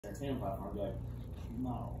entertainment platform, I'd be like,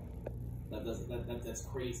 no, that's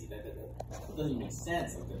crazy. That doesn't even make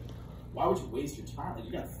sense. Like, why would you waste your time? Like,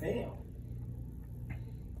 you're gonna fail,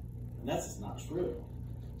 and that's just not true.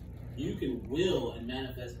 You can will and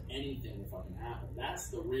manifest anything to fucking happen. That's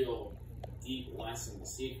the real deep lesson. The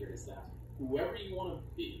secret is that whoever you want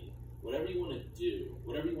to be, whatever you want to do,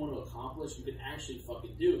 whatever you want to accomplish, you can actually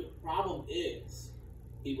fucking do it. The problem is,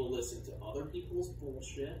 people listen to other people's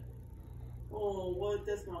bullshit. Oh, what?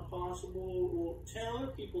 That's not possible. Well, 10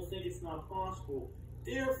 other people think it's not possible.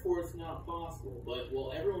 Therefore, it's not possible. But,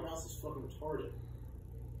 well, everyone else is fucking retarded.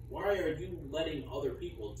 Why are you letting other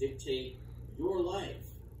people dictate your life?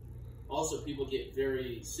 Also, people get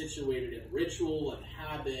very situated in ritual and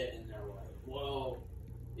habit, and they're like, well,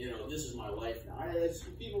 you know, this is my life now. I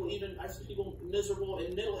see people miserable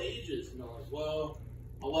in middle ages, and they're like, well,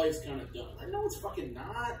 my life's kind of done. I know it's fucking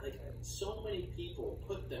not. Like, so many people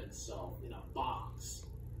put themselves in a box.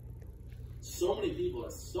 So many people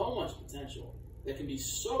have so much potential that can be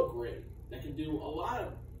so great, that can do a lot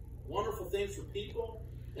of wonderful things for people,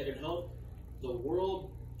 that can help the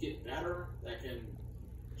world get better, that can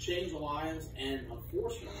change lives, and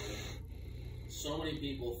unfortunately, so many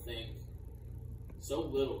people think so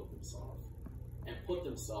little of themselves and put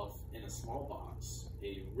themselves in a small box,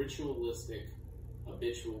 a ritualistic,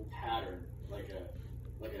 habitual pattern, like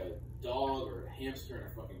a dog or a hamster in a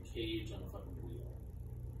fucking cage on a fucking wheel.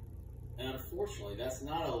 And unfortunately, that's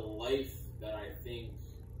not a life that I think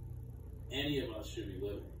any of us should be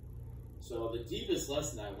living. So the deepest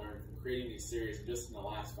lesson I learned from creating these series just in the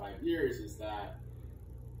last 5 years is that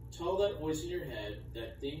tell that voice in your head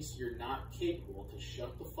that thinks you're not capable to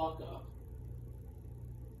shut the fuck up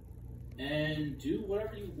and do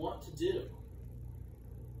whatever you want to do.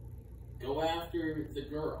 Go after the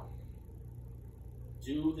girl.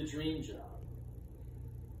 Do the dream job.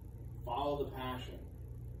 Follow the passion.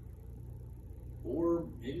 Or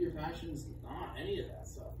maybe your passion's not any of that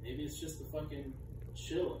stuff. Maybe it's just to fucking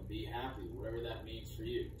chill and be happy, whatever that means for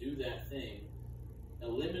you. Do that thing.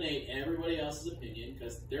 Eliminate everybody else's opinion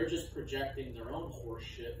because they're just projecting their own horse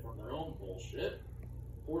shit from their own bullshit.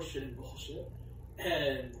 Horseshit and bullshit.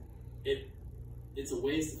 And it's a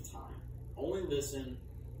waste of time. Only listen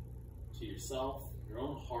to yourself, your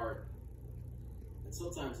own heart, and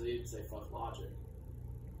sometimes they even say fuck logic.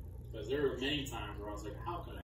 Because there were many times where I was like, how can I